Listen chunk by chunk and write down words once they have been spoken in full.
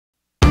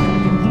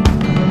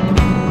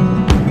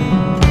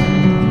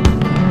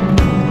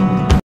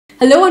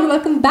Hello and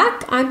welcome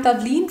back. I'm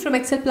Tavleen from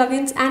Excel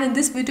Plugins, and in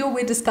this video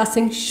we're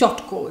discussing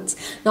shortcodes.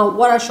 Now,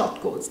 what are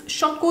shortcodes?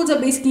 Shortcodes are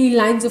basically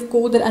lines of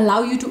code that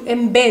allow you to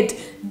embed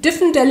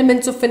different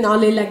elements of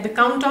Finale like the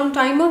countdown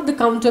timer, the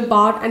counter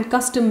bar and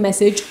custom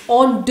message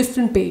on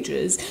different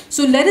pages.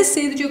 So let us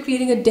say that you're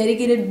creating a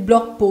dedicated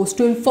blog post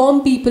to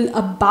inform people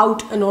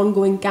about an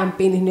ongoing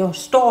campaign in your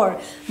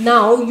store.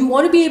 Now you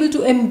want to be able to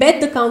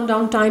embed the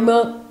countdown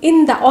timer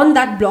on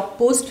that blog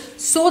post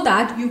so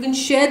that you can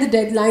share the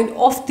deadline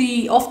of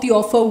the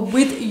offer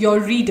with your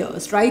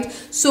readers, right?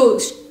 So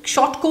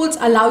shortcodes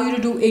allow you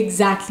to do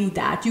exactly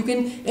that. You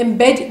can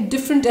embed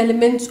different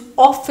elements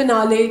of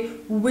Finale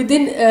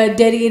within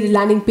dedicated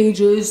landing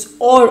pages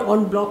or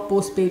on blog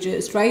post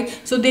pages, right?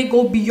 So they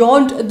go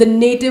beyond the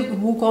native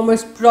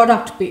WooCommerce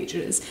product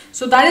pages.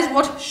 So that is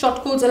what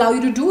shortcodes allow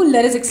you to do.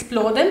 Let us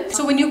explore them.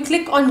 So when you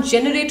click on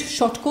generate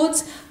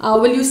shortcodes,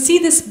 you see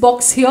this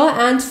box here,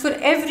 and for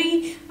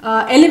every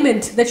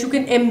element that you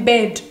can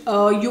embed,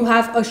 you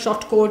have a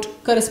shortcode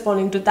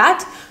corresponding to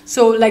that.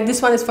 So like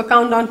this one is for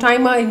countdown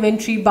timer,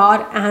 inventory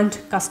bar and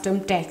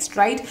custom text,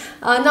 right?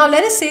 Now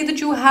let us say that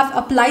you have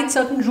applied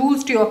certain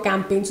rules to your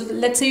campaign. So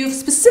let's say you've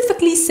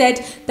specifically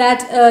said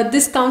that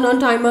this countdown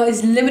timer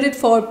is limited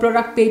for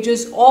product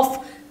pages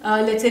of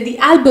let's say the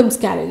albums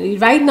category.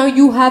 Right now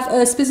you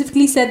have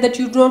specifically said that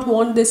you do not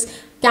want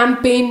this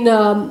campaign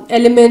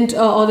element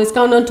or this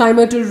countdown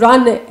timer to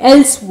run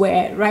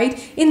elsewhere,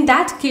 right? In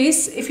that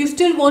case, if you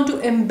still want to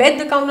embed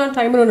the countdown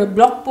timer on a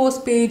blog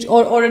post page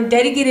or a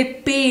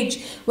dedicated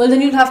page, well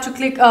then you'll have to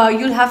click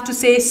you'll have to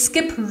say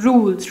skip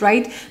rules,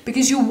 right?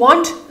 Because you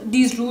want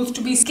these rules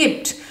to be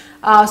skipped.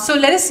 So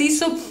let us see.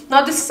 So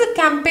now this is a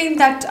campaign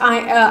that I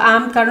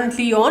am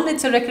currently on.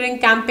 It's a recurring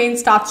campaign,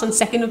 starts on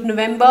 2nd of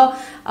November,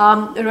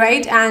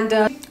 right?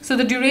 And so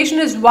the duration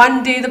is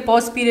 1 day, the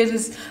pause period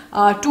is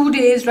 2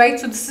 days, right?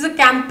 So this is a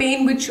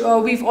campaign which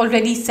we've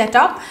already set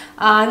up.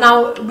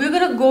 Now we're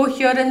going to go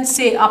here and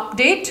say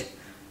update.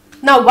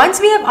 Now once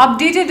we have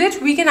updated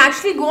it, we can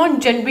actually go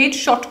and generate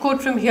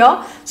shortcode from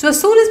here. So as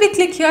soon as we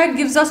click here, it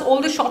gives us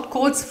all the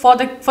shortcodes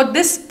for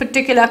this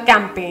particular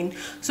campaign.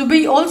 So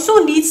we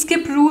also need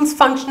skip rules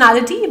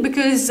functionality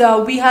because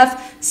we have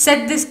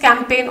set this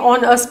campaign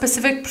on a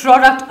specific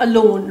product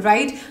alone,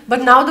 right?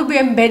 But now that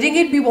we're embedding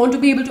it, we want to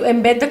be able to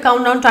embed the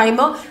countdown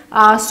timer.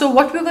 So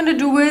what we're going to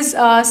do is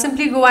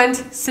simply go and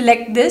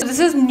select this. So this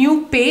is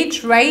new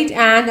page, right?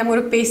 And I'm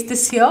going to paste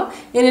this here.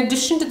 In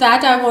addition to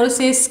that, I want to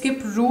say skip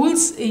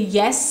rules.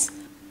 Yes.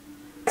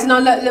 So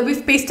now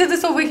we've pasted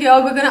this over here.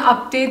 We're going to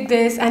update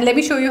this and let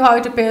me show you how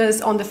it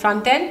appears on the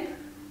front end.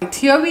 Right,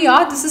 here we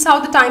are. This is how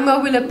the timer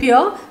will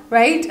appear,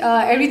 right?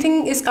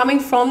 Everything is coming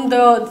from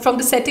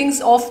the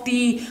settings of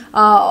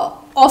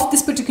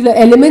this particular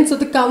element. So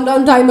the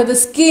countdown timer, the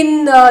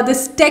skin,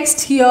 this text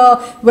here,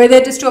 whether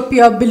it is to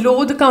appear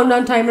below the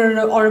countdown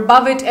timer or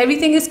above it,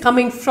 everything is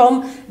coming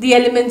from the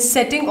element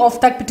setting of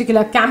that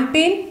particular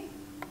campaign.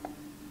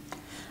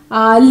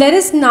 Let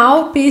us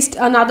now paste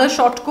another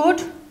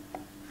shortcode,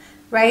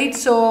 right?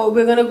 So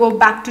we're going to go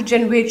back to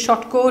generate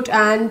shortcode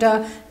and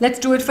let's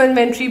do it for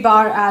inventory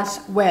bar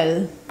as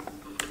well.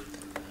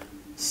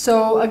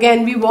 So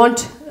again, we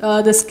want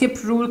the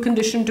skip rule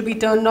condition to be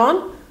turned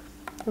on,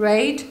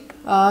 right?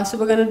 So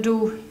we're going to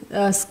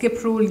do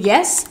skip rule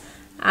yes.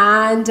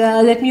 And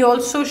let me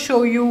also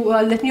show you,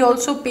 let me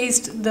also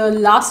paste the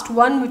last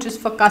one, which is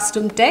for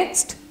custom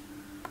text.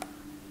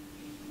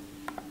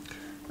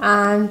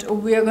 And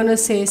we are going to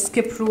say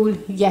skip rule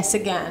yes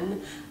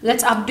again.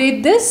 Let's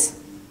update this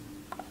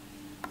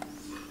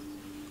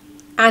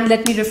and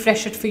let me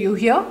refresh it for you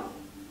here.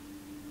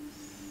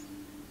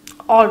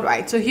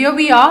 Alright, so here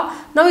we are.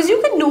 Now as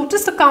you can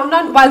notice, the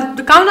countdown, while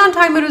the countdown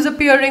timer is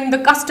appearing, the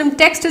custom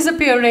text is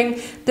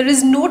appearing, there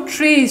is no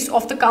trace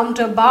of the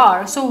counter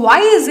bar. So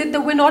why is it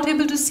that we're not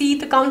able to see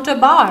the counter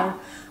bar?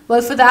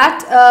 Well, for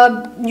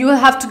that you will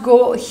have to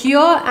go here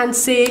and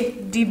say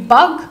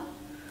debug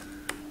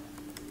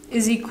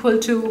is equal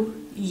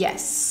to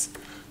yes.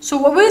 So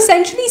what we're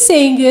essentially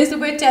saying is that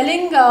we're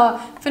telling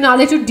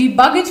Finale to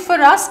debug it for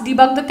us,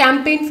 debug the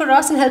campaign for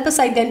us and help us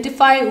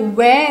identify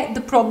where the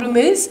problem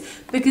is,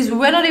 because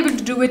we're not able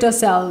to do it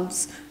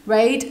ourselves,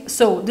 right?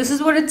 So this is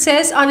what it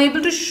says: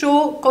 unable to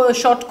show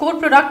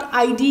shortcode product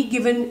ID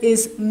given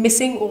is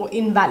missing or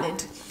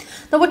invalid.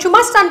 Now what you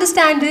must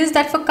understand is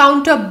that for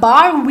counter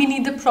bar, we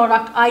need the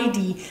product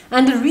ID.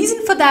 And the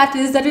reason for that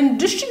is that in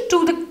addition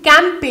to the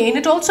campaign,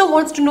 it also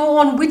wants to know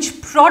on which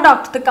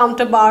product the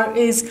counter bar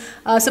is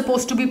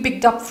supposed to be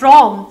picked up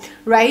from,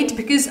 right?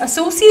 Because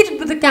associated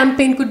with the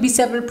campaign could be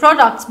several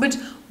products, but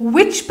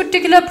which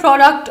particular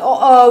product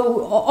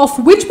of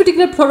which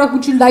particular product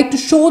would you like to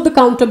show the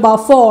counter bar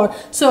for?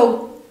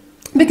 So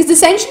because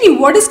essentially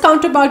what is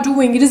counter bar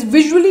doing? It is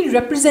visually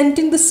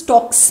representing the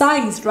stock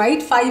size,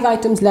 right? 5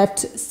 items left,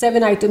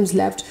 7 items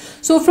left.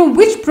 So from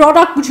which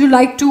product would you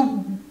like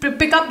to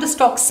pick up the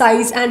stock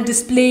size and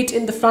display it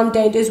in the front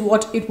end is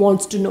what it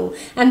wants to know.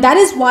 And that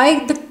is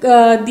why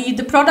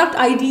the product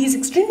ID is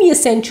extremely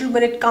essential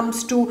when it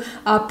comes to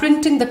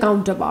printing the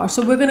counter bar.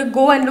 So we're going to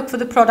go and look for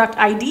the product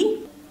ID.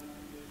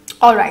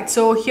 Alright,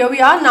 so here we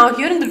are. Now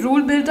here in the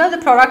rule builder, the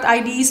product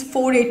ID is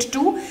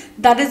 482.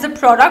 That is the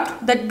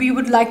product that we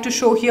would like to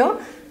show here.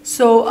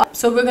 So,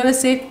 we're going to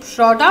say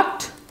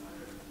product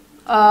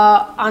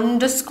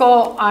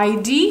underscore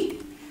ID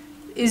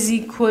is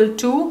equal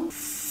to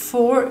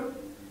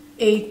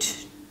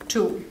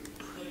 482.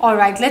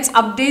 Alright, let's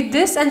update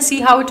this and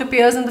see how it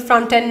appears in the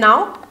front end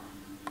now.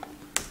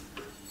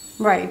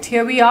 Right,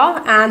 here we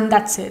are, and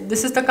that's it.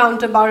 This is the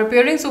counter bar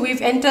appearing. So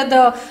we've entered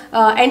the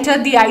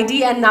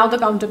ID, and now the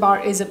counter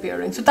bar is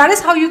appearing. So that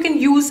is how you can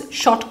use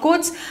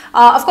shortcodes.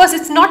 Of course,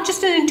 it's not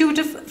just an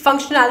intuitive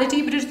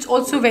functionality, but it's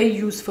also very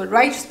useful,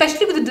 right?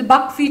 Especially with the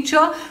debug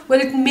feature,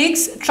 where it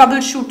makes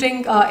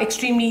troubleshooting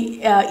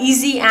extremely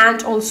easy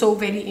and also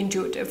very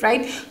intuitive,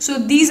 right? So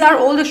these are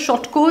all the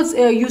shortcodes.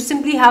 You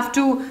simply have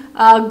to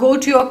go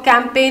to your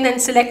campaign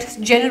and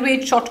select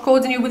generate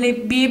shortcodes, and you will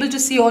be able to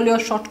see all your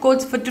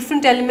shortcodes for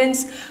different elements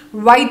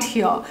right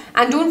here.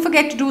 And don't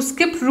forget to do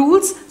skip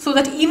rules, so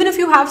that even if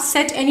you have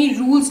set any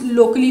rules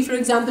locally, for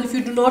example, if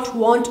you do not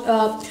want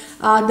the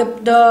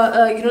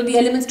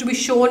elements to be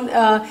shown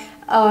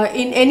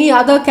in any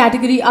other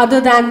category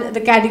other than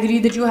the category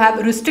that you have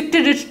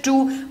restricted it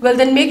to, well,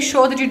 then make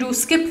sure that you do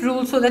skip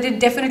rules so that it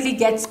definitely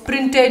gets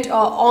printed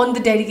on the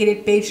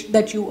dedicated page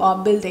that you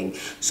are building.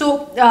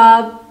 So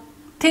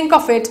think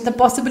of it, the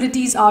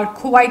possibilities are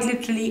quite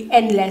literally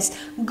endless.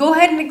 Go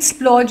ahead and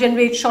explore,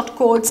 generate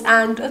shortcodes,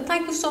 and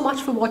thank you so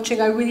much for watching.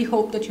 I really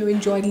hope that you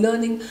enjoyed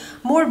learning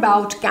more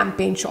about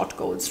campaign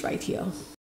shortcodes right here.